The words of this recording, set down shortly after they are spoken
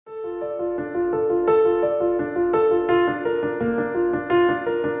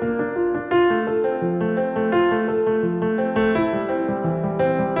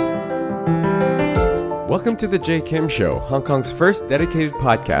to the Jay Kim Show, Hong Kong's first dedicated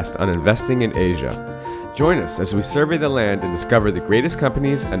podcast on investing in Asia. Join us as we survey the land and discover the greatest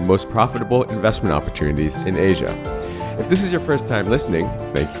companies and most profitable investment opportunities in Asia. If this is your first time listening,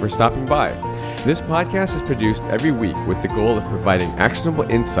 thank you for stopping by. This podcast is produced every week with the goal of providing actionable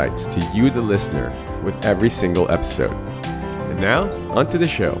insights to you, the listener, with every single episode. And now, on to the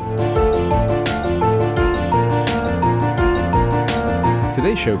show.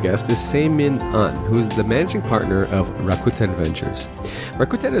 Today's show guest is Sae Min Ahn, who is the managing partner of Rakuten Ventures.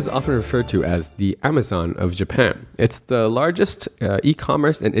 Rakuten is often referred to as the Amazon of Japan. It's the largest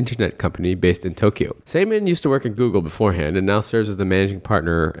e-commerce and internet company based in Tokyo. Sae Min used to work at Google beforehand and now serves as the managing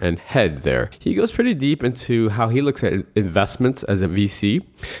partner and head there. He goes pretty deep into how he looks at investments as a VC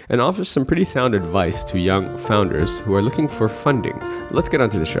and offers some pretty sound advice to young founders who are looking for funding. Let's get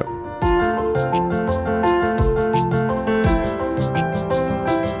on to the show.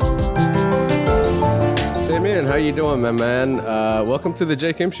 Man, how you doing, my man? Welcome to the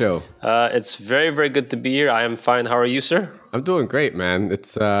Jay Kim Show. It's very, very good to be here. I am fine. How are you, sir? I'm doing great, man.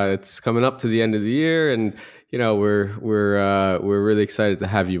 It's coming up to the end of the year, and you know we're really excited to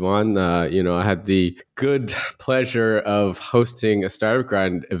have you on. I had the good pleasure of hosting a Startup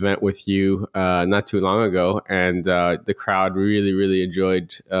Grind event with you not too long ago, and the crowd really, really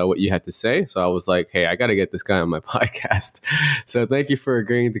enjoyed what you had to say. So I was like, hey, I got to get this guy on my podcast. So thank you for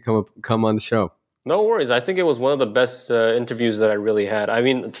agreeing to come on the show. No worries. I think it was one of the best interviews that I really had. I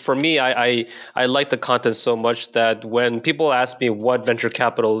mean, for me, I like the content so much that when people ask me what venture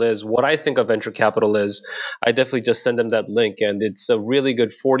capital is, what I think of venture capital is, I definitely just send them that link. And it's a really good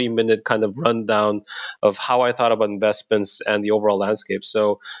 40-minute kind of rundown of how I thought about investments and the overall landscape.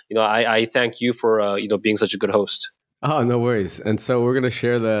 So, I thank you for, being such a good host. Oh, no worries. And so we're going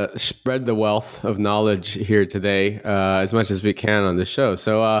to spread the wealth of knowledge here today as much as we can on the show.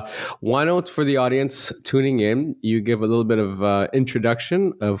 So why don't, for the audience tuning in, you give a little bit of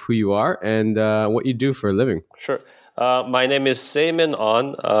introduction of who you are and what you do for a living. Sure. My name is Sae Min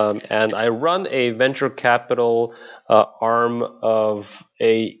Ahn, and I run a venture capital arm of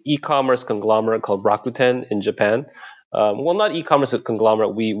a e-commerce conglomerate called Rakuten in Japan. Not e-commerce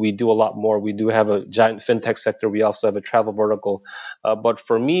conglomerate. We do a lot more. We do have a giant fintech sector. We also have a travel vertical. But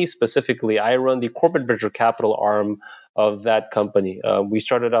for me specifically, I run the corporate venture capital arm of that company. We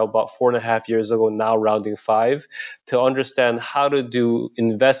started out about 4.5 years ago, now rounding 5, to understand how to do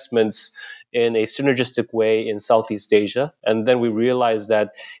investments in a synergistic way in Southeast Asia. And then we realized that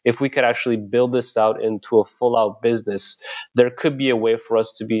if we could actually build this out into a full-out business, there could be a way for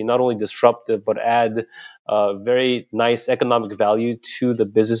us to be not only disruptive, but add very nice economic value to the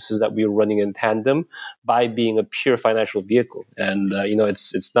businesses that we are running in tandem by being a pure financial vehicle. And,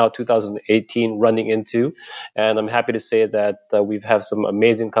 it's now 2018 running into, and I'm happy to say that we've have some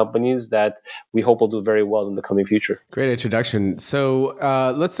amazing companies that we hope will do very well in the coming future. Great introduction. So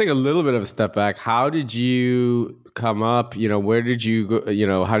let's take a little bit of a step back. How did you come up? Where did you go?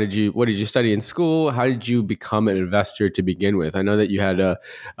 What did you study in school? How did you become an investor to begin with? I know that you had a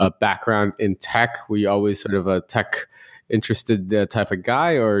background in tech. Were you always sort of a tech interested type of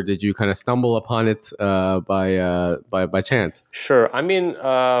guy, or did you kind of stumble upon it by chance? Sure. I mean,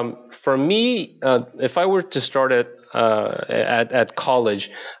 for me, if I were to start it at college,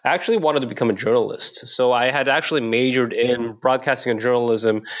 I actually wanted to become a journalist. So I had actually majored in broadcasting and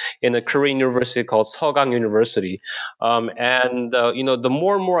journalism in a Korean university called Seogang University. The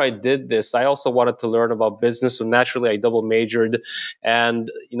more and more I did this, I also wanted to learn about business. So naturally, I double majored.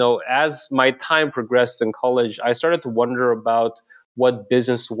 And, as my time progressed in college, I started to wonder about what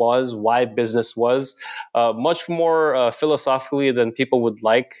business was, why business was, much more philosophically than people would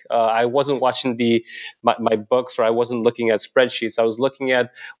like. I wasn't watching my books, or I wasn't looking at spreadsheets. I was looking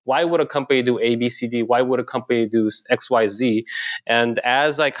at why would a company do A, B, C, D? Why would a company do X, Y, Z? And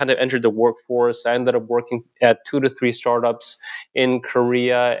as I kind of entered the workforce, I ended up working at 2 to 3 startups in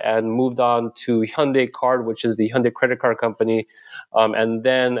Korea and moved on to Hyundai Card, which is the Hyundai credit card company. And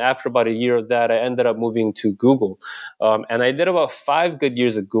then after about a year of that, I ended up moving to Google. And I did about 5 good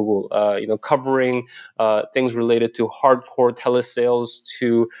years at Google, covering things related to hardcore telesales,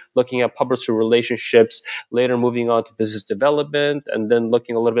 to looking at publisher relationships, later moving on to business development, and then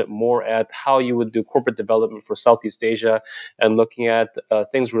looking a little bit more at how you would do corporate development for Southeast Asia, and looking at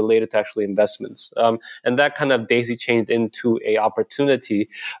things related to actually investments. And that kind of daisy chained into a opportunity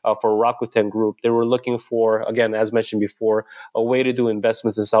for Rakuten Group. They were looking for, again, as mentioned before, a way to do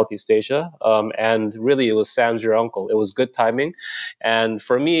investments in Southeast Asia. And really, it was Sam's your uncle. It was good timing. And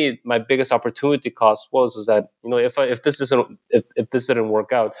for me, my biggest opportunity cost was that, if this didn't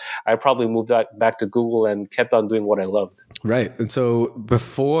work out, I probably moved back to Google and kept on doing what I loved. Right. And so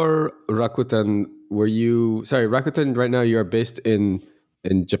before Rakuten Rakuten right now, you're based in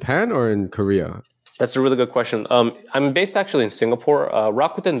Japan or in Korea? That's a really good question. I'm based actually in Singapore.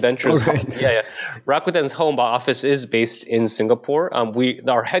 Rakuten Oh, Ventures, right. yeah. Rakuten's home office is based in Singapore.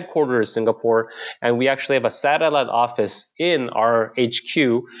 Our headquarters is Singapore, and we actually have a satellite office in our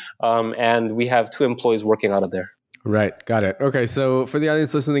HQ, and we have 2 employees working out of there. Right, got it. Okay, so for the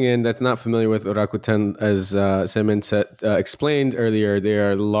audience listening in that's not familiar with Rakuten, as Sae Min said, explained earlier, they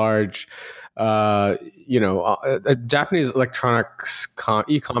are large, a Japanese electronics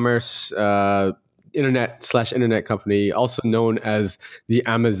e-commerce internet company, also known as the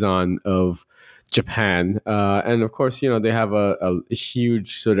Amazon of Japan. And of course, they have a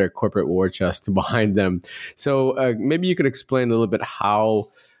huge sort of corporate war chest behind them. So maybe you could explain a little bit how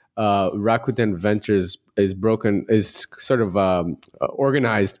Rakuten Ventures is sort of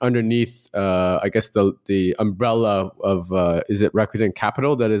organized underneath, I guess the umbrella of is it Rakuten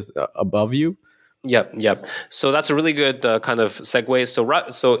Capital that is above you? Yep. So that's a really good kind of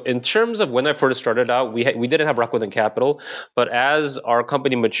segue. So in terms of when I first started out, we didn't have Rakuten Capital, but as our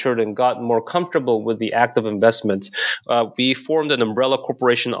company matured and got more comfortable with the act of investment, we formed an umbrella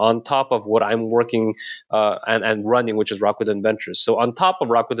corporation on top of what I'm working and running, which is Rakuten Ventures. So on top of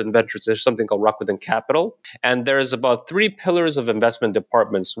Rakuten Ventures, there's something called Rakuten Capital, and there's about 3 pillars of investment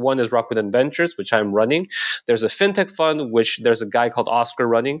departments. One is Rakuten Ventures, which I'm running. There's a fintech fund, which there's a guy called Oscar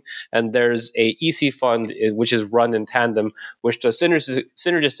running, and there's a EC fund, which is run in tandem, which does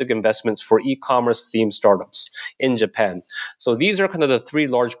synergistic investments for e-commerce themed startups in Japan. So these are kind of the 3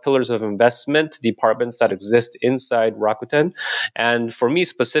 large pillars of investment departments that exist inside Rakuten. And for me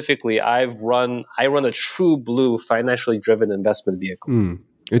specifically, I run a true blue financially driven investment vehicle.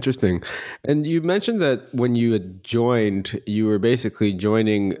 Interesting. And you mentioned that when you had joined, you were basically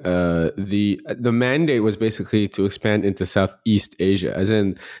joining the mandate was basically to expand into Southeast Asia, as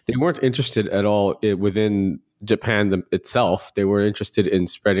in they weren't interested at all within Japan itself. They were interested in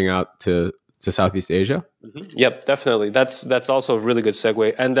spreading out to Southeast Asia. Yep, definitely. That's also a really good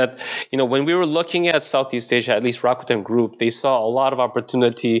segue. And that, when we were looking at Southeast Asia, at least Rakuten Group, they saw a lot of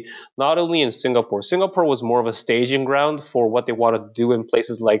opportunity, not only in Singapore. Singapore was more of a staging ground for what they wanted to do in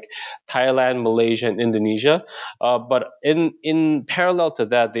places like Thailand, Malaysia, and Indonesia. But in parallel to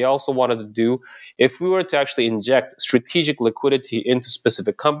that, they also wanted to do, if we were to actually inject strategic liquidity into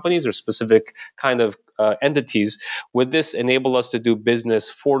specific companies or specific kind of entities, would this enable us to do business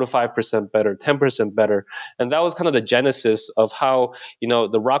 4 to 5% better, 10% better? And that was kind of the genesis of how,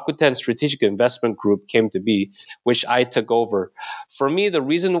 the Rakuten Strategic Investment Group came to be, which I took over. For me, the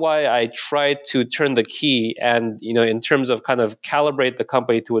reason why I tried to turn the key and, in terms of kind of calibrate the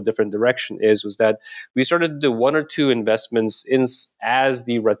company to a different direction was that we started to do 1 or 2 investments as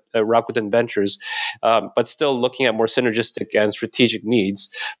the Rakuten Ventures, but still looking at more synergistic and strategic needs.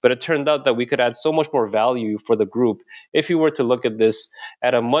 But it turned out that we could add so much more value for the group if you were to look at this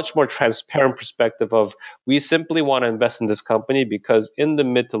at a much more transparent perspective of, we simply want to invest in this company because in the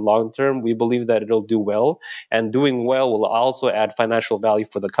mid to long term, we believe that it'll do well, and doing well will also add financial value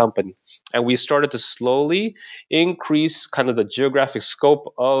for the company. And we started to slowly increase kind of the geographic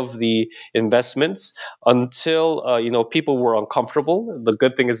scope of the investments until people were uncomfortable. The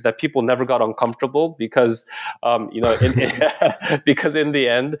good thing is that people never got uncomfortable because because in the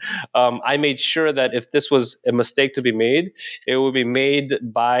end, I made sure that if this was a mistake to be made, it would be made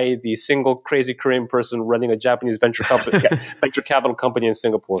by the single crazy Korean person running a Japanese venture capital company in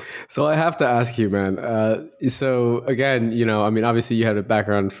Singapore. So I have to ask you, man. So again, obviously you had a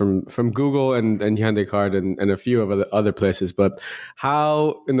background from Google and Hyundai Card and a few of other places, but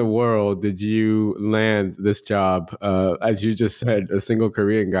how in the world did you land this job? As you just said, a single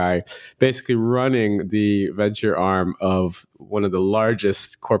Korean guy, basically running the venture arm of one of the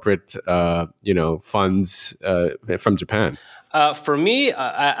largest corporate, funds from Japan. For me,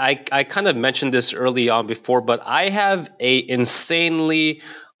 I kind of mentioned this early on before, but I have a insanely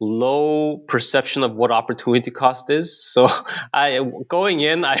low perception of what opportunity cost is. So going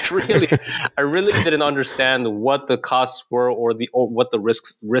in, I really didn't understand what the costs were or what the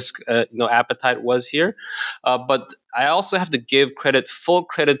risk appetite was here. But I also have to give full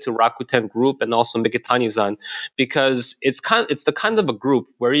credit to Rakuten Group and also Mikitani-san, because it's the kind of a group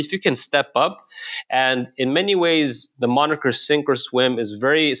where if you can step up, and in many ways the moniker sink or swim is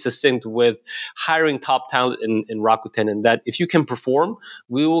very succinct with hiring top talent in Rakuten, and that if you can perform,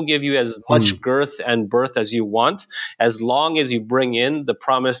 we will give you as much girth and berth as you want, as long as you bring in the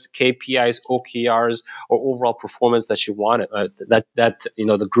promised KPIs, OKRs, or overall performance that you want, that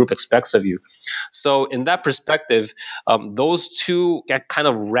the group expects of you. So in that perspective, those two get kind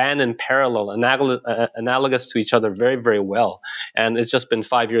of ran in parallel, analogous to each other very, very well. And it's just been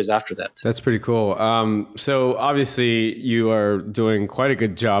 5 years after that. That's pretty cool. So obviously you are doing quite a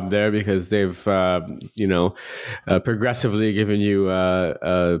good job there because they've, progressively given you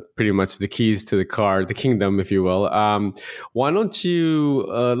pretty much the keys to the car, the kingdom, if you will. Why don't you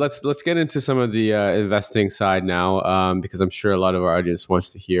let's get into some of the investing side now, because I'm sure a lot of our audience wants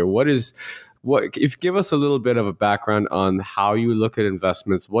to hear what if give us a little bit of a background on how you look at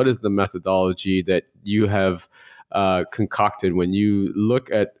investments. What is the methodology that you have concocted when you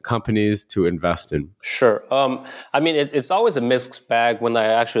look at companies to invest in? Sure. I mean, it's always a mixed bag when I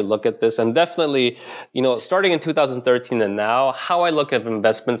actually look at this, and definitely, starting in 2013 and now, how I look at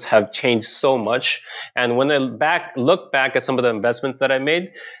investments have changed so much. And when I look back at some of the investments that I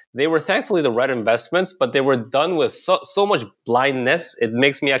made, they were thankfully the right investments, but they were done with so much blindness. It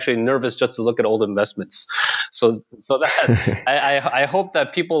makes me actually nervous just to look at old investments. So that I hope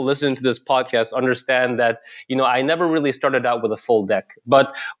that people listening to this podcast understand that I never really started out with a full deck.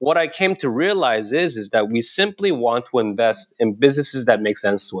 But what I came to realize is that we simply want to invest in businesses that make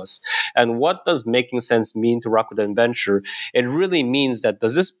sense to us. And what does making sense mean to Rakuten Venture? It really means that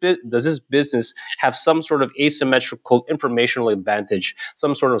does this business have some sort of asymmetrical informational advantage,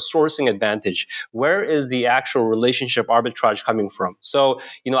 some sort of sourcing advantage? Where is the actual relationship arbitrage coming from? So,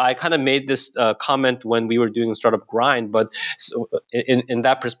 I kind of made this comment when we were doing Startup Grind, but in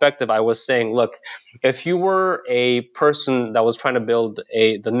that perspective, I was saying, look, if you were a person that was trying to build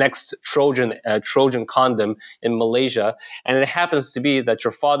the next Trojan condom in Malaysia, and it happens to be that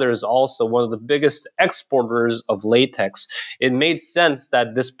your father is also one of the biggest exporters of latex, it made sense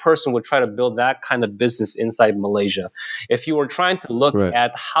that this person would try to build that kind of business inside Malaysia. If you were trying to look Right.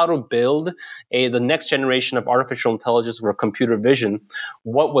 at how to build the next generation of artificial intelligence or computer vision,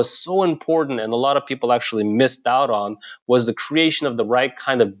 what was so important and a lot of people actually missed out on was the creation of the right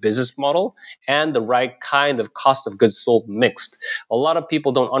kind of business model and the right kind of cost of goods sold mixed. A lot of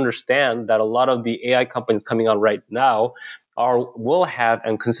people don't understand that a lot of the AI companies coming on right now will have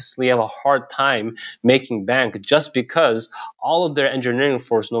and consistently have a hard time making bank just because all of their engineering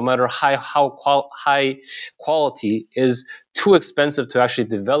force, no matter high quality, is too expensive to actually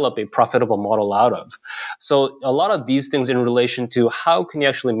develop a profitable model out of. So a lot of these things in relation to how can you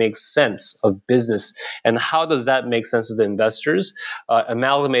actually make sense of business and how does that make sense to the investors,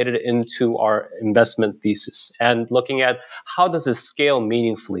 amalgamated into our investment thesis and looking at how does it scale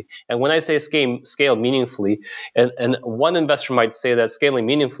meaningfully. And when I say scale meaningfully, and one investor might say that scaling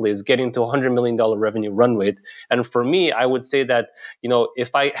meaningfully is getting to $100 million revenue run rate. And for me, I would say that,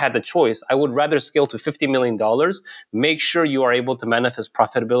 if I had the choice, I would rather scale to $50 million, make sure you are able to manifest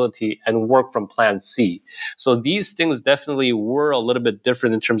profitability and work from plan C. So these things definitely were a little bit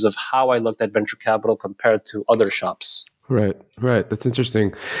different in terms of how I looked at venture capital compared to other shops. Right. That's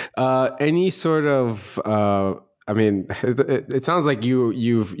interesting. Any sort of I mean, it sounds like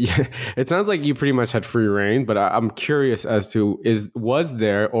you've it sounds like you pretty much had free reign, but I'm curious as to was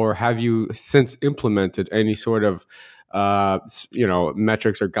there or have you since implemented any sort of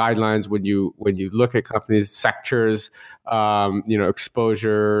metrics or guidelines when you look at companies, sectors,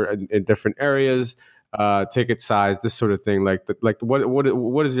 exposure in different areas, ticket size, this sort of thing. Like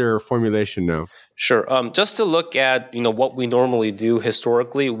what is your formulation now? Sure. Just to look at what we normally do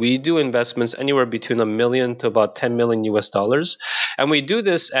historically, we do investments anywhere between $1 million to about 10 million US dollars, and we do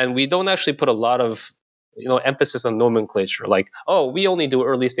this, and we don't actually put a lot of emphasis on nomenclature, like, oh, we only do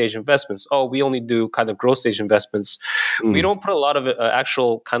early stage investments. Oh, we only do kind of growth stage investments. We don't put a lot of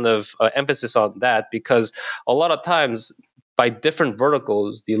actual kind of emphasis on that because a lot of times by different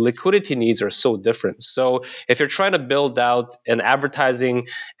verticals, the liquidity needs are so different. So if you're trying to build out an advertising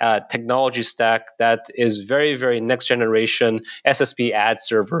technology stack that is very, very next generation SSP ad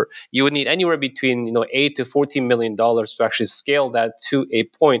server, you would need anywhere between $8 to $14 million to actually scale that to a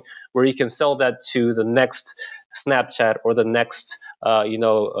point where you can sell that to the next Snapchat or the next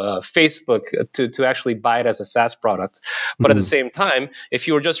Facebook to actually buy it as a SaaS product. But at the same time, if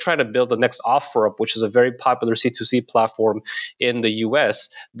you were just trying to build the next OfferUp, which is a very popular C2C platform in the US,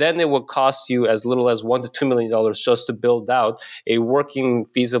 then it would cost you as little as $1 to $2 million just to build out a working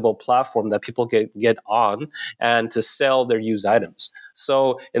feasible platform that people get on and to sell their used items.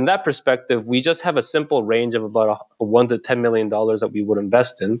 So in that perspective, we just have a simple range of about $1 to $10 million that we would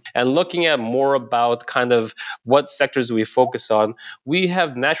invest in. And looking at more about kind of what sectors we focus on, we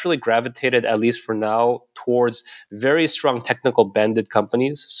have naturally gravitated, at least for now, towards very strong technical banded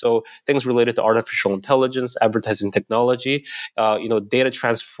companies. So things related to artificial intelligence, advertising technology, data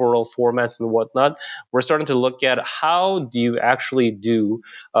transferal formats and whatnot. We're starting to look at how do you actually do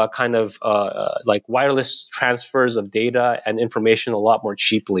like wireless transfers of data and information a lot more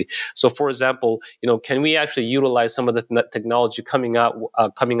cheaply. So, for example, can we actually utilize some of the technology coming out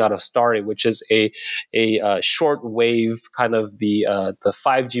of Starry, which is a short wave kind of the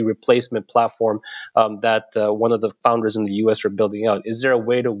 5G replacement platform that one of the founders in the U.S. are building out? Is there a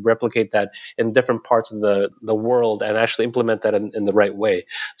way to replicate that in different parts of the world and actually implement that in the right way?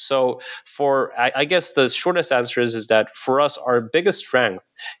 So, I guess the shortest answer is that for us, our biggest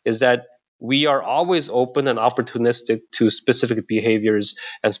strength is that we are always open and opportunistic to specific behaviors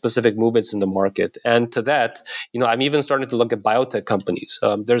and specific movements in the market. And to that, I'm even starting to look at biotech companies.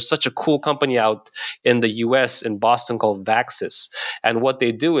 There's such a cool company out in the US in Boston called Vaxis. And what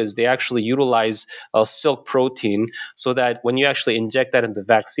they do is they actually utilize silk protein so that when you actually inject that into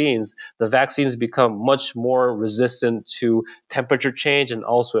vaccines, the vaccines become much more resistant to temperature change and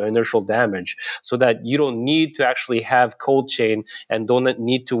also inertial damage, so that you don't need to actually have cold chain and don't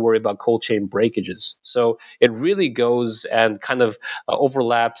need to worry about cold chain breakages. So it really goes and kind of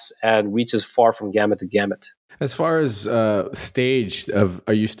overlaps and reaches far from gamut to gamut. As far as are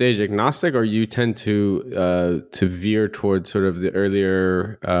you stage agnostic, or you tend to veer towards sort of the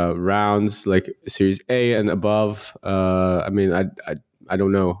earlier rounds, like Series A and above? I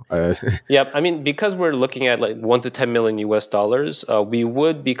don't know. Yeah, I mean, because we're looking at like 1 to 10 million US dollars, we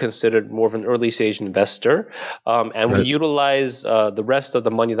would be considered more of an early stage investor, and we utilize the rest of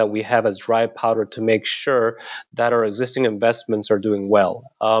the money that we have as dry powder to make sure that our existing investments are doing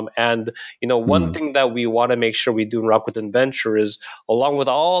well. One thing that we want to make sure we do in Rakuten Venture is, along with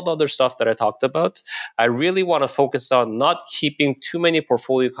all the other stuff that I talked about, I really want to focus on not keeping too many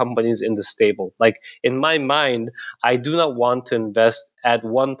portfolio companies in the stable. Like in my mind, I do not want to invest at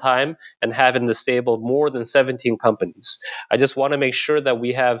one time and have in the stable more than 17 companies. I just want to make sure that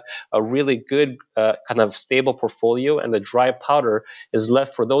we have a really good kind of stable portfolio, and the dry powder is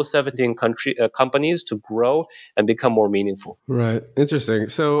left for those 17 companies to grow and become more meaningful. Right. Interesting.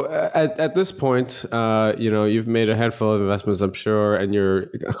 So at this point, you've made a handful of investments, I'm sure, and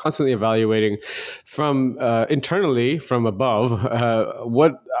you're constantly evaluating from internally from above.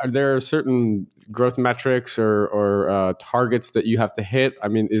 What are there certain growth metrics or targets that you have to hit? I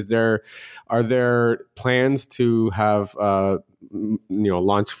mean, are there plans to have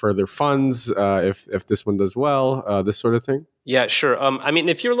launch further funds if this one does well, this sort of thing? Yeah, sure. I mean,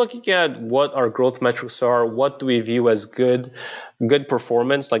 if you're looking at what our growth metrics are, what do we view as good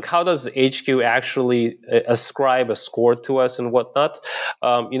performance? Like, how does HQ actually ascribe a score to us and whatnot?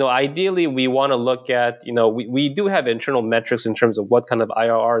 Ideally, we want to look at, we do have internal metrics in terms of what kind of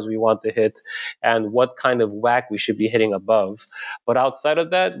IRRs we want to hit and what kind of WACC we should be hitting above. But outside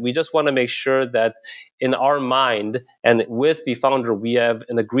of that, we just want to make sure that in our mind and with the founder, we have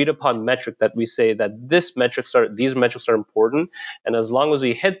an agreed upon metric that we say that these metrics are important. And as long as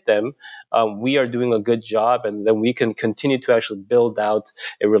we hit them, we are doing a good job, and then we can continue to actually build out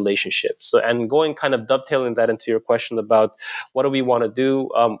a relationship. So, and going kind of dovetailing that into your question about what do we want to do,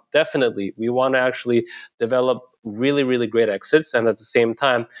 definitely we want to actually develop really, really great exits, and at the same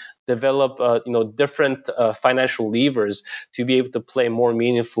time develop different financial levers to be able to play more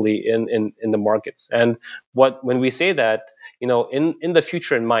meaningfully in the markets. And when we say that, in the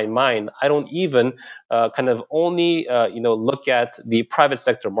future, in my mind, I don't even kind of only look at the private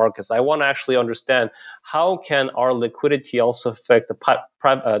sector markets. I want to actually understand how can our liquidity also affect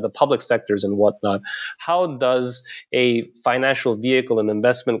the public sectors and whatnot. How does a financial vehicle, an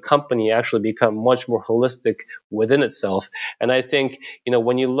investment company, actually become much more holistic within itself? And I think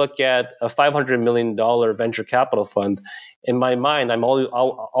when you look at a $500 million venture capital fund, in my mind, I'm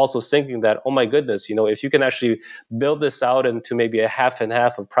also thinking that, oh my goodness, if you can actually build this out into maybe a half and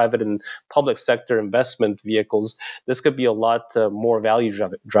half of private and public sector investment vehicles, this could be a lot more value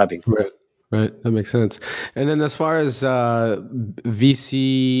driving. Right, that makes sense. And then as far as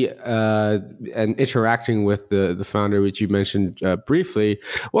VC and interacting with the founder, which you mentioned briefly,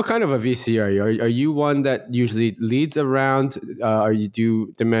 what kind of a VC are you? Are you one that usually leads around? Do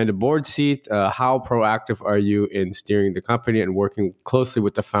you demand a board seat? How proactive are you in steering the company and working closely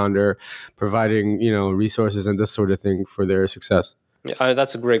with the founder, providing resources and this sort of thing for their success?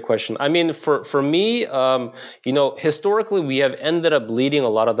 That's a great question. I mean, for me, historically, we have ended up leading a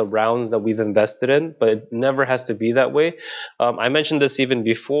lot of the rounds that we've invested in, but it never has to be that way. I mentioned this even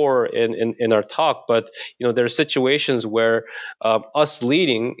before in our talk, but there are situations where us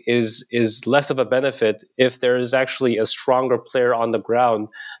leading is less of a benefit if there is actually a stronger player on the ground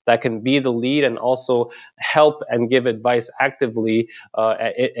that can be the lead and also help and give advice actively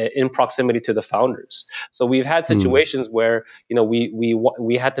in proximity to the founders. So we've had situations where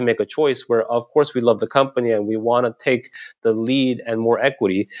we had to make a choice where, of course, we love the company and we want to take the lead and more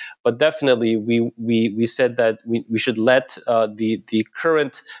equity, but definitely we said that we should let the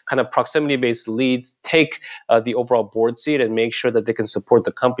current kind of proximity based leads take the overall board seat and make sure that they can support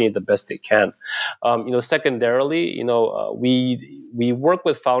the company the best they can. Secondarily, we work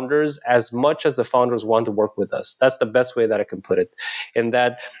with founders as much as the founders want to work with us. That's the best way that I can put it. In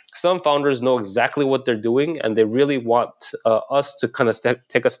that some founders know exactly what they're doing, and they really want us to kind of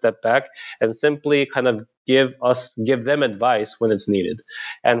take a step back and simply kind of give them advice when it's needed.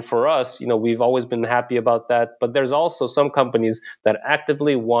 And for us, we've always been happy about that. But there's also some companies that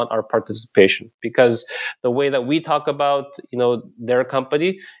actively want our participation because the way that we talk about their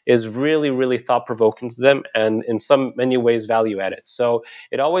company is really, really thought provoking to them, and in many ways value added. So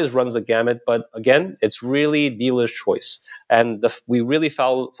it always runs a gamut. But again, it's really dealer's choice, and we really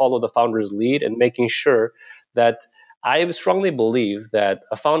follow the founder's lead and making sure that I strongly believe that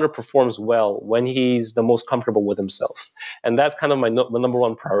a founder performs well when he's the most comfortable with himself, and that's kind of my number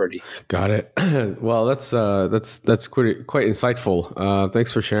one priority. Got it. Well, that's quite insightful.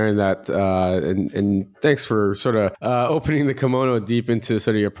 Thanks for sharing that, and thanks for sort of opening the kimono deep into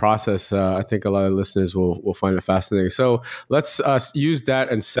sort of your process. I think a lot of listeners will find it fascinating. So let's use that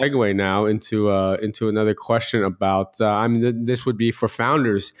and segue now into another question about. This would be for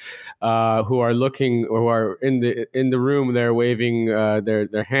founders who are looking or who are in the room. They're waving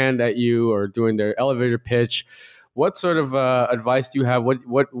their hand at you or doing their elevator pitch. What sort of advice do you have?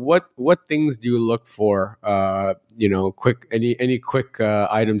 What things do you look for? Quick any quick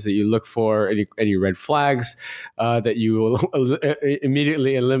items that you look for? Any red flags that you will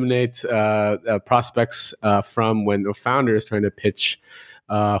immediately eliminate prospects from when a founder is trying to pitch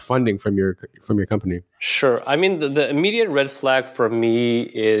funding from your company? Sure. I mean, the immediate red flag for me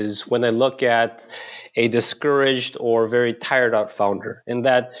is when I look at a discouraged or very tired out founder. In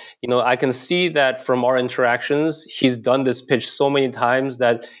that, I can see that from our interactions, he's done this pitch so many times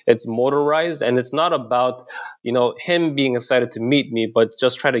that it's motorized, and it's not about, him being excited to meet me, but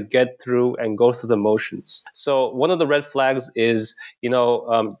just try to get through and go through the motions. So one of the red flags is,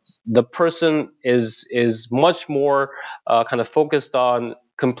 the person is much more kind of focused on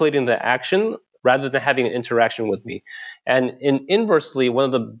completing the action rather than having an interaction with me. And inversely, one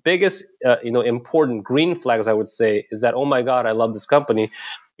of the biggest, important green flags, I would say, is that, oh my God, I love this company,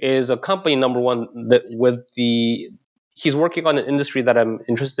 is a company, number one, that he's working on an industry that I'm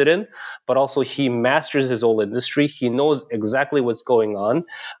interested in, but also he masters his own industry. He knows exactly what's going on,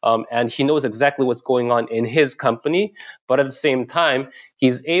 and he knows exactly what's going on in his company. But at the same time,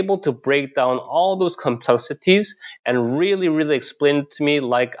 he's able to break down all those complexities and really, really explain it to me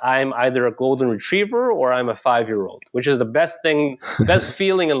like I'm either a golden retriever or I'm a 5-year-old, which is the best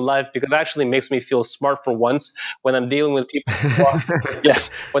feeling in life, because it actually makes me feel smart for once when I'm dealing with people. Yes,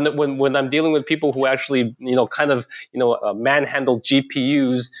 when I'm dealing with people who actually, manhandle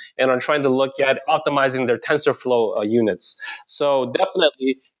GPUs and are trying to look at optimizing their TensorFlow units. So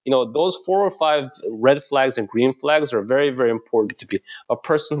definitely, those 4 or 5 red flags and green flags are very, very important to be a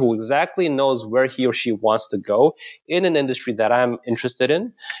person who exactly knows where he or she wants to go in an industry that I'm interested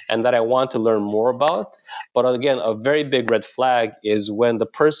in and that I want to learn more about. But again, a very big red flag is when the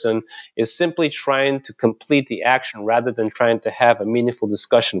person is simply trying to complete the action rather than trying to have a meaningful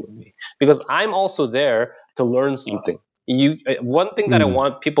discussion with me, because I'm also there to learn something. One thing that I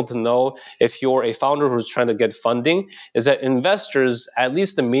want people to know, if you're a founder who's trying to get funding, is that investors, at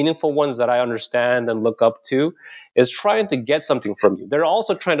least the meaningful ones that I understand and look up to, is trying to get something from you. They're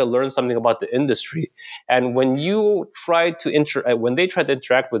also trying to learn something about the industry. And when they try to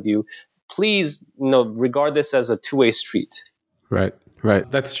interact with you, please, regard this as a two-way street. Right.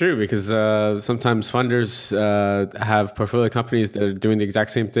 That's true, because sometimes funders have portfolio companies that are doing the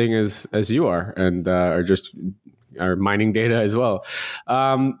exact same thing as you are, and are mining data as well.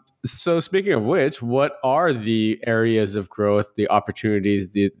 So speaking of which, what are the areas of growth, the opportunities,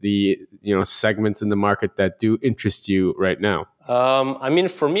 the segments in the market that do interest you right now? I mean,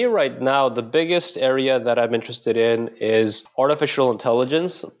 for me right now, the biggest area that I'm interested in is artificial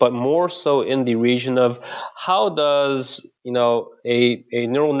intelligence, but more so in the region of how does, a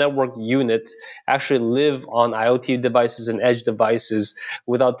neural network unit actually live on IoT devices and edge devices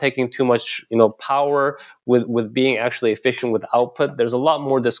without taking too much, power, with being actually efficient with output. There's a lot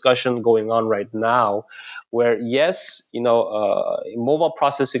more discussion going on right now where, yes, mobile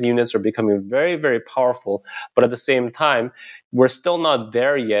processing units are becoming very, very powerful, but at the same time, we're still not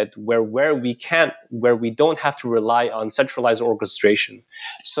there yet where we don't have to rely on centralized orchestration.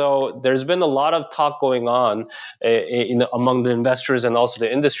 So there's been a lot of talk going on among the investors and also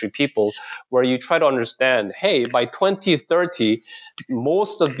the industry people, where you try to understand, hey, by 2030,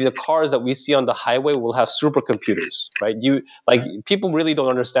 most of the cars that we see on the highway will have supercomputers, right? People really don't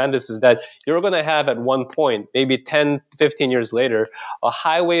understand this, is that you're going to have at one point, maybe 10, 15 years later, a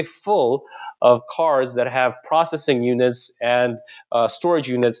highway full of cars that have processing units and storage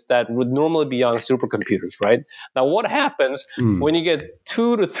units that would normally be on supercomputers, right? Now, what happens when you get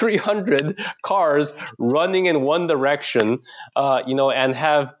 200 to 300 cars running in one direction, and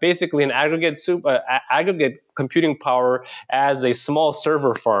have basically an aggregate computing power as a small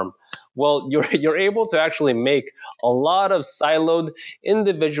server farm? Well, you're able to actually make a lot of siloed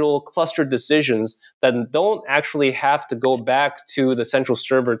individual clustered decisions that don't actually have to go back to the central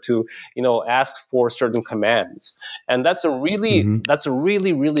server to ask for certain commands. And that's a really,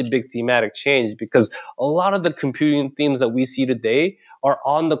 really big thematic change, because a lot of the computing themes that we see today are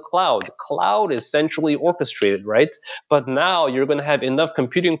on the cloud is centrally orchestrated, right? But now you're going to have enough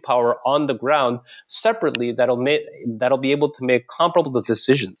computing power on the ground separately that'll be able to make comparable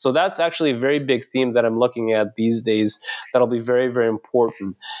decisions. So that's actually a very big theme that I'm looking at these days, that'll be very, very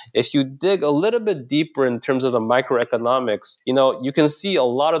important. If you dig a little bit deeper in terms of the microeconomics, you can see a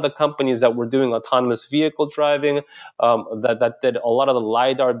lot of the companies that were doing autonomous vehicle driving, that did a lot of the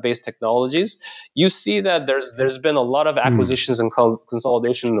LiDAR based technologies. You see that there's been a lot of acquisitions and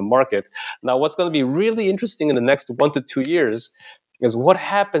consolidation in the market. Now, what's going to be really interesting in the next 1 to 2 years is what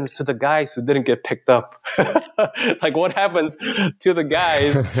happens to the guys who didn't get picked up. Like, what happens to the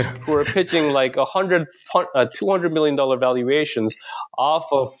guys who are pitching like $200 million valuations off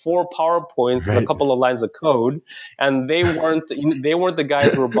of 4 PowerPoints and a Right. couple of lines of code, and they weren't the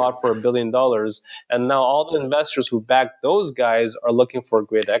guys who were bought for $1 billion, and now all the investors who backed those guys are looking for a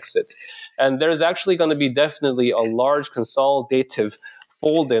great exit. And there's actually going to be definitely a large consolidative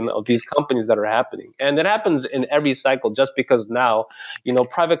fold in of these companies that are happening. And it happens in every cycle, just because now,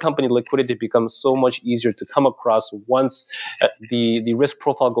 private company liquidity becomes so much easier to come across once the risk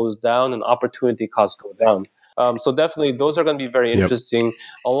profile goes down and opportunity costs go down. So definitely, those are going to be very Yep. interesting.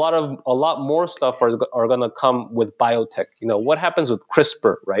 A lot more stuff are going to come with biotech. What happens with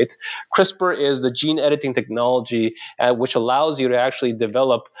CRISPR, right? CRISPR is the gene editing technology, which allows you to actually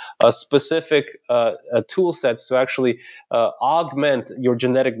develop specific tool sets to actually augment your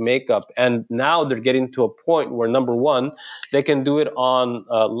genetic makeup. And now they're getting to a point where, number one, they can do it on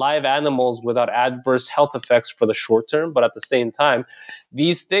live animals without adverse health effects for the short term, but at the same time,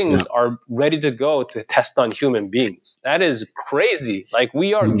 these things are ready to go to test on human beings. That is crazy. Like,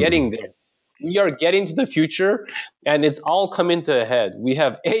 we are getting there. We are getting to the future, and it's all coming to a head. We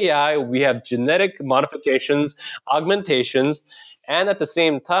have AI, we have genetic modifications, augmentations, and at the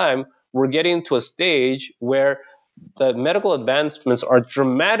same time, we're getting to a stage where the medical advancements are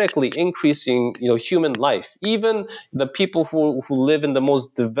dramatically increasing, human life. Even the people who live in the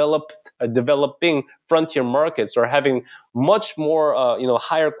most developing frontier markets are having much more,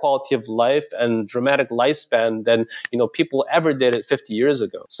 higher quality of life and dramatic lifespan than, people ever did it 50 years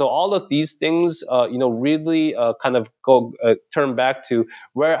ago. So all of these things, really kind of turn back to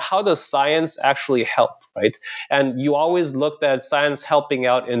how does science actually help? Right. And you always looked at science helping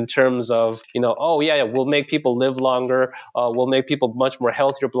out in terms of, oh, yeah, we'll make people live longer, we'll make people much more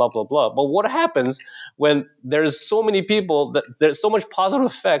healthier, blah, blah, blah. But what happens when there's so many people, that there's so much positive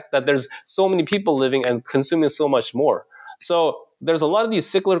effect, that there's so many people living and consuming so much more? So there's a lot of these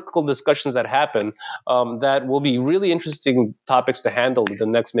cyclical discussions that happen, that will be really interesting topics to handle in the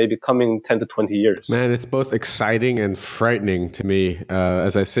next maybe coming 10 to 20 years. Man, it's both exciting and frightening to me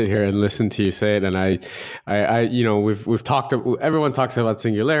as I sit here and listen to you say it. And we've talked. Everyone talks about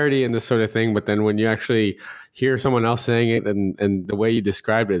singularity and this sort of thing, but then when you actually hear someone else saying it and the way you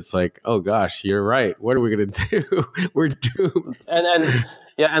described it, it's like, oh gosh, you're right. What are we going to do? We're doomed. And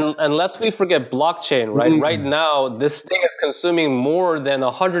Yeah, and lest we forget blockchain, right? Right now, this thing is consuming more than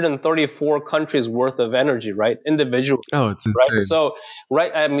 134 countries worth of energy, right? Individually, Oh, it's right? insane. So,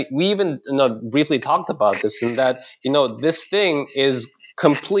 right, I mean, we even briefly talked about this, in that this thing is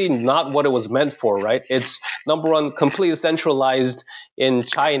completely not what it was meant for, right? It's number one, completely centralized in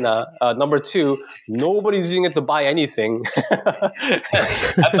China. Number two, nobody's using it to buy anything. And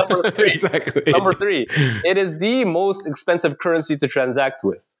Exactly. number three, it is the most expensive currency to transact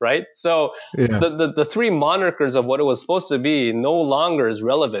with, right? So Yeah. the three monikers of what it was supposed to be no longer is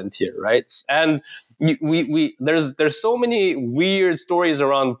relevant here, right? And there's so many weird stories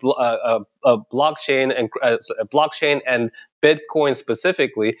around blockchain and Bitcoin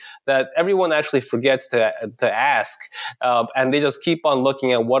specifically that everyone actually forgets to ask, and they just keep on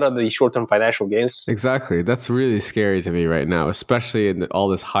looking at what are the short-term financial gains. Exactly. That's really scary to me right now, especially in all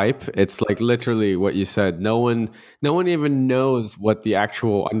this hype. It's like literally what you said. No one even knows what the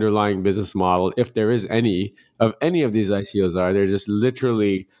actual underlying business model, if there is any of these ICOs are. They're just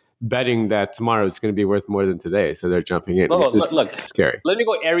literally betting that tomorrow it's going to be worth more than today, so they're jumping in. No, It's look, scary. let me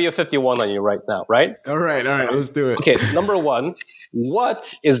go Area 51 on you right now, right? All right, let's do it. Okay, number one, what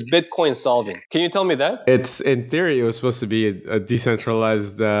is Bitcoin solving? Can you tell me that? It's in theory it was supposed to be a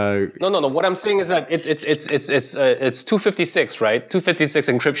decentralized. No. What I'm saying is that it's 256, right? 256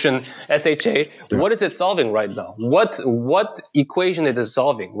 encryption SHA. Yeah. What is it solving right now? What equation it is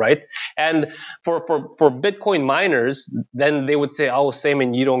solving, right? And for Bitcoin miners, then they would say, "Oh, Sae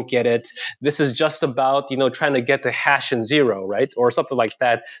Min, you don't get it. This is just about trying to get the hash and zero, right, or something like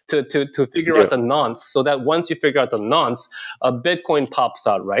that to figure out the nonce. So that once you figure out the nonce, a Bitcoin pops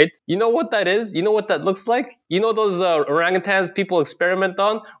out, right? You know what that is? You know what that looks like? You know those orangutans people experiment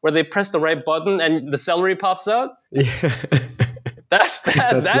on, where they press the right button and the celery pops out? Yeah. That's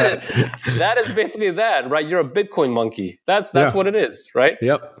that. That is basically that, right? You're a Bitcoin monkey. That's what it is, right?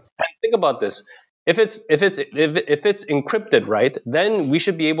 Yep. And think about this. If it's encrypted, right, then we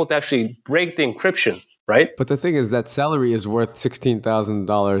should be able to actually break the encryption, right? But the thing is that salary is worth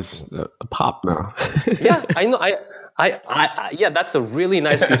 $16,000 a pop now. Yeah, I know. Yeah, that's a really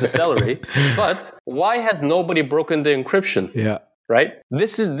nice piece of celery. But why has nobody broken the encryption? Yeah. Right.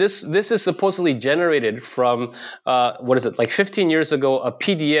 This is supposedly generated from what is it, like 15 years ago? A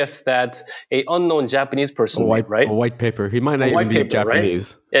PDF that a unknown Japanese person made, right? A white paper. He might not even be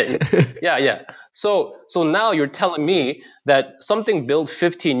Japanese. Right? Yeah. So now you're telling me that something built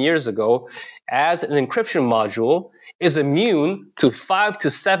 15 years ago as an encryption module is immune to 5 to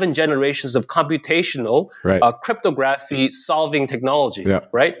 7 generations of computational cryptography solving technology,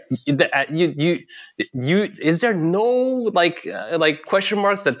 right? Is there no like question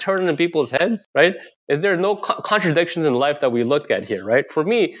marks that turn in people's heads, right? Is there no contradictions in life that we look at here, right? For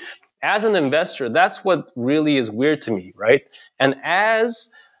me, as an investor, that's what really is weird to me, right? And as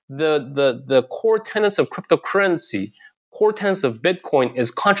the core tenets of cryptocurrency, core tenets of Bitcoin is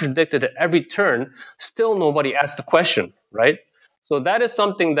contradicted at every turn, still nobody asked the question, right? So that is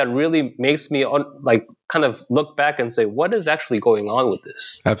something that really makes me kind of look back and say, what is actually going on with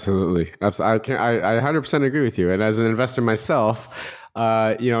this? Absolutely. I 100% agree with you. And as an investor myself,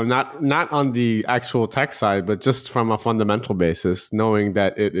 not on the actual tech side, but just from a fundamental basis, knowing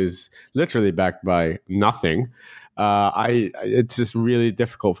that it is literally backed by nothing. It's just really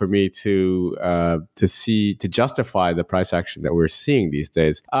difficult for me to justify the price action that we're seeing these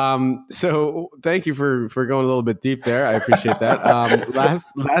days. So thank you for going a little bit deep there. I appreciate that.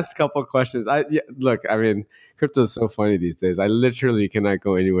 Last couple of questions. Crypto is so funny these days. I literally cannot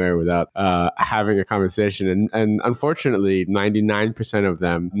go anywhere without having a conversation. And unfortunately, 99% of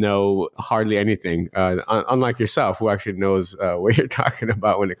them know hardly anything, unlike yourself, who actually knows what you're talking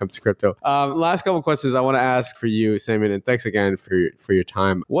about when it comes to crypto. Last couple of questions I want to ask for you, Sae Min, and thanks again for your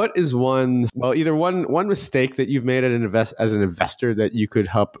time. What is one mistake that you've made as an investor that you could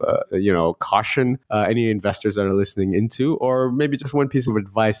help caution any investors that are listening into, or maybe just one piece of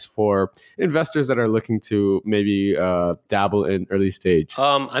advice for investors that are looking to maybe dabble in early stage?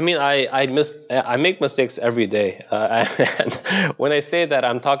 I make mistakes every day. And when I say that,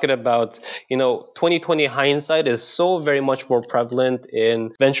 I'm talking about 2020 hindsight is so very much more prevalent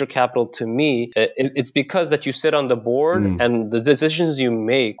in venture capital to me. It's because that you sit on the board and the decisions you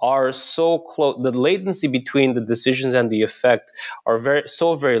make are so close. The latency between the decisions and the effect are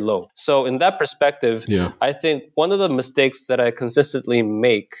very low. So in that perspective, I think one of the mistakes that I consistently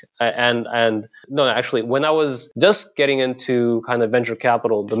make, when I was just getting into kind of venture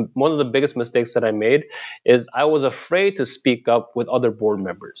capital, one of the biggest mistakes that I made is I was afraid to speak up with other board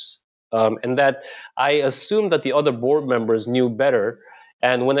members. And that I assumed that the other board members knew better.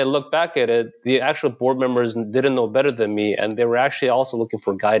 And when I look back at it, the actual board members didn't know better than me, and they were actually also looking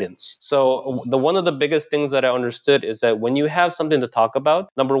for guidance. So one of the biggest things that I understood is that when you have something to talk about,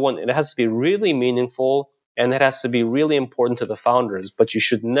 number one, it has to be really meaningful and it has to be really important to the founders, but you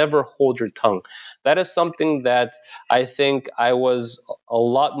should never hold your tongue. That is something that I think I was a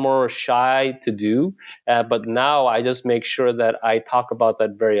lot more shy to do, but now I just make sure that I talk about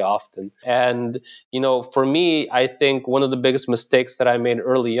that very often. And, for me, I think one of the biggest mistakes that I made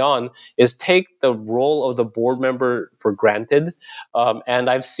early on is take the role of the board member for granted. And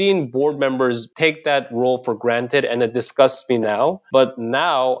I've seen board members take that role for granted, and it disgusts me now. But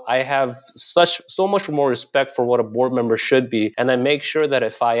now I have so much more respect for what a board member should be. And I make sure that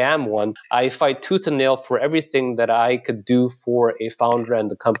if I am one, I fight tooth and nail for everything that I could do for a founder and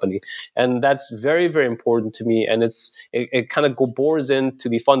the company. And that's very, very important to me. And it kind of bores into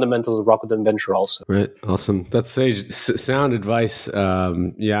the fundamentals of Rakuten Venture also. Right. Awesome. That's sound advice. I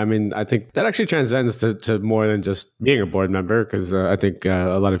think that actually transcends to more than just being a board member, because I think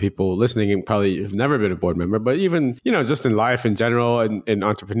a lot of people listening probably have never been a board member, but even, just in life in general and in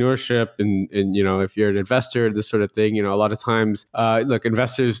entrepreneurship and if you're an investor, this sort of thing, a lot of times, look,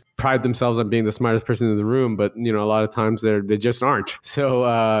 investors pride themselves on being the smartest person in the room, but, a lot of times they just aren't. So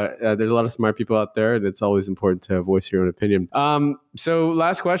there's a lot of smart people out there, and it's always important to voice your own opinion. So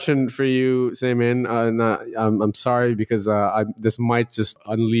last question for you, Sae Min. I'm sorry because this might just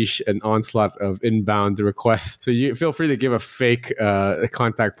unleash an onslaught of inbound requests. So you feel free to give a fake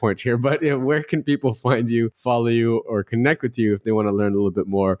contact point here. But where can people find you, follow you, or connect with you if they want to learn a little bit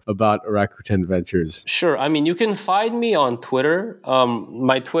more about Rakuten Ventures? Sure. You can find me on Twitter.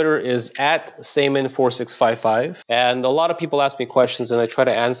 My Twitter is @SaeMin4655. And a lot of people ask me questions, and I try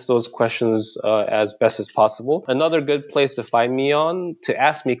to answer those questions as best as possible. Another good place to find me on to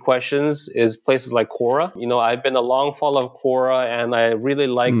ask me questions is places like Quora. I've been a long follower of Quora, and I really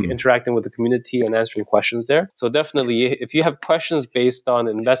like interacting with the community and answering questions there. So definitely, if you have questions based on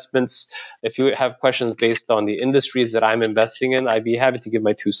investments, if you have questions based on the industries that I'm investing in, I'd be happy to give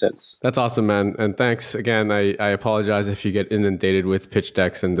my 2 cents. That's awesome, man. And thanks again. I apologize if you get inundated with pitch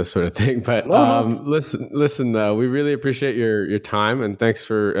decks and this sort of thing. But listen, we really appreciate your time, and thanks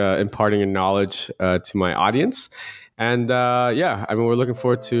for imparting your knowledge to my audience. And we're looking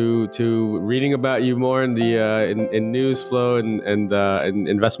forward to reading about you more in the in news flow and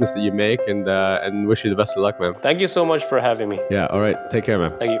investments that you make, and wish you the best of luck, man. Thank you so much for having me. Yeah. All right. Take care,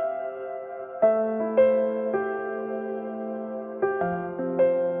 man. Thank you.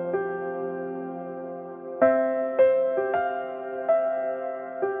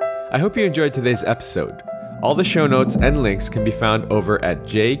 I hope you enjoyed today's episode. All the show notes and links can be found over at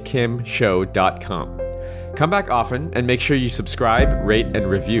jkimshow.com. Come back often and make sure you subscribe, rate, and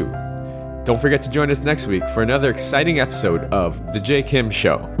review. Don't forget to join us next week for another exciting episode of The J. Kim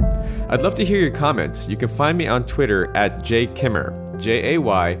Show. I'd love to hear your comments. You can find me on Twitter @JKimmer,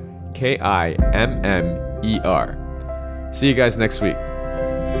 JayKimmer. See you guys next week.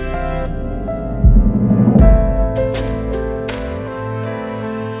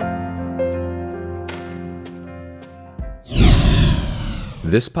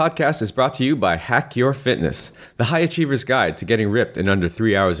 This podcast is brought to you by Hack Your Fitness, the high achiever's guide to getting ripped in under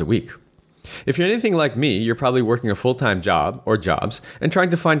 3 hours a week. If you're anything like me, you're probably working a full-time job or jobs and trying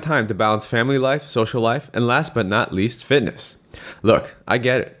to find time to balance family life, social life, and last but not least, fitness. Look, I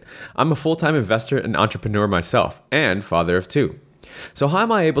get it. I'm a full-time investor and entrepreneur myself, and father of 2. So how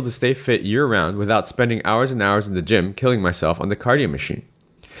am I able to stay fit year-round without spending hours and hours in the gym killing myself on the cardio machine?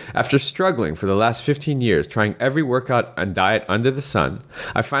 After struggling for the last 15 years trying every workout and diet under the sun,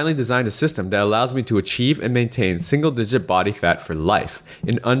 I finally designed a system that allows me to achieve and maintain single-digit body fat for life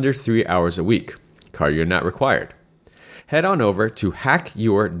in under 3 hours a week. Cardio not required. Head on over to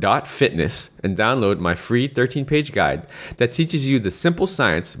hackyour.fitness and download my free 13-page guide that teaches you the simple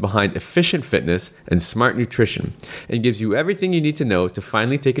science behind efficient fitness and smart nutrition and gives you everything you need to know to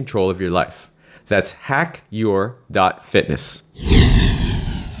finally take control of your life. That's hackyour.fitness.